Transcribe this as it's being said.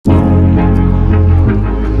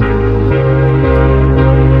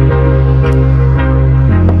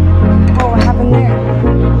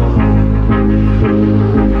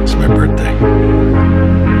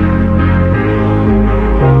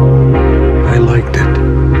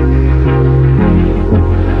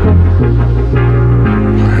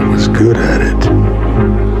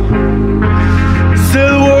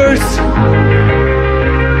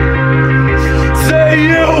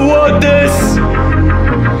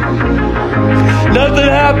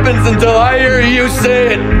happens until I hear you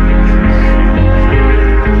say it.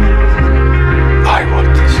 I want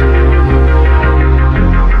this.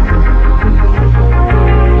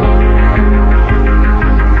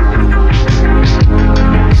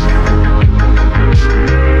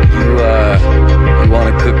 You want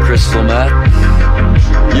to cook crystal meth?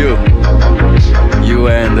 You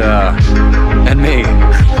and me.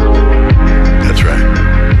 That's right.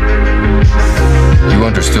 You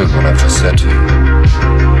understood what I've just said to you.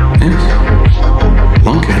 Yes.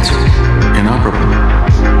 Lung cancer. Inoperable.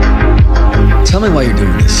 Tell me why you're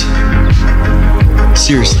doing this.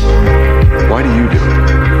 Seriously. Why do you do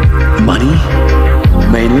it? Money?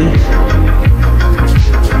 Mainly?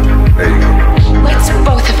 There you go. Let's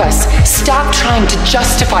both of us stop trying to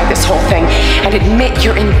justify this whole thing and admit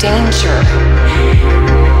you're in danger.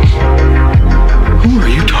 Who are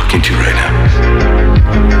you talking to right now?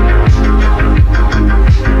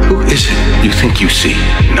 Who is it you think you see?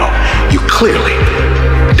 No, you clearly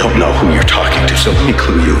don't know who you're talking to, so let me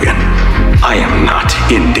clue you in. I am not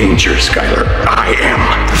in danger, Skylar. I am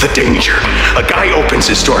the danger. A guy opens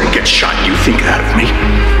his door and gets shot. You think that of me?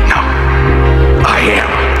 No. I am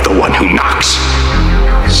the one who knocks.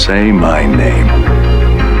 Say my name.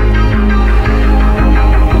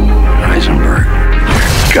 Heisenberg.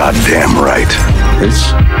 Goddamn right.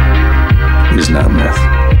 This is not meth.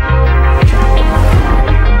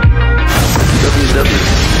 WW.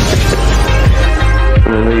 I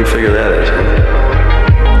mean, where do you figure that out?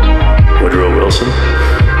 Woodrow Wilson?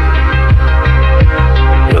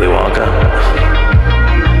 Willy Wonka?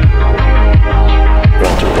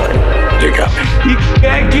 Walter White? You got me. You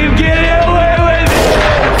can't keep getting away with it!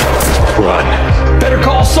 Run. Better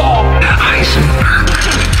call Saul! Heisenberg.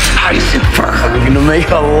 We're gonna make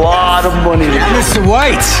a lot of money. Mr.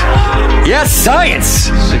 White! Yes, science!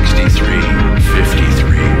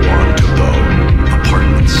 6353 Juan Tabo,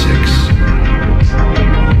 apartment 6.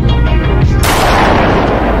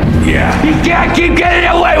 Yeah, You can't keep getting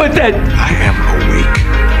away with it! I am awake.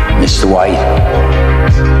 Mr. White,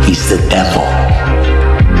 he's the devil.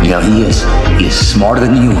 Yeah, he is. He is smarter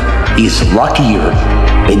than you. He is luckier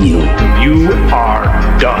than you. You are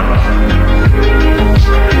done.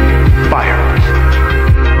 Fire.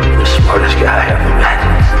 The smartest guy I ever met.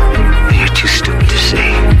 You're too stupid to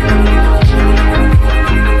see.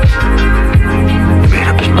 He made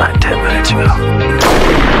up his mind 10 minutes ago.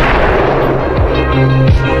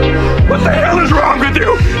 What the hell is wrong with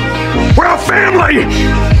you? We're a family!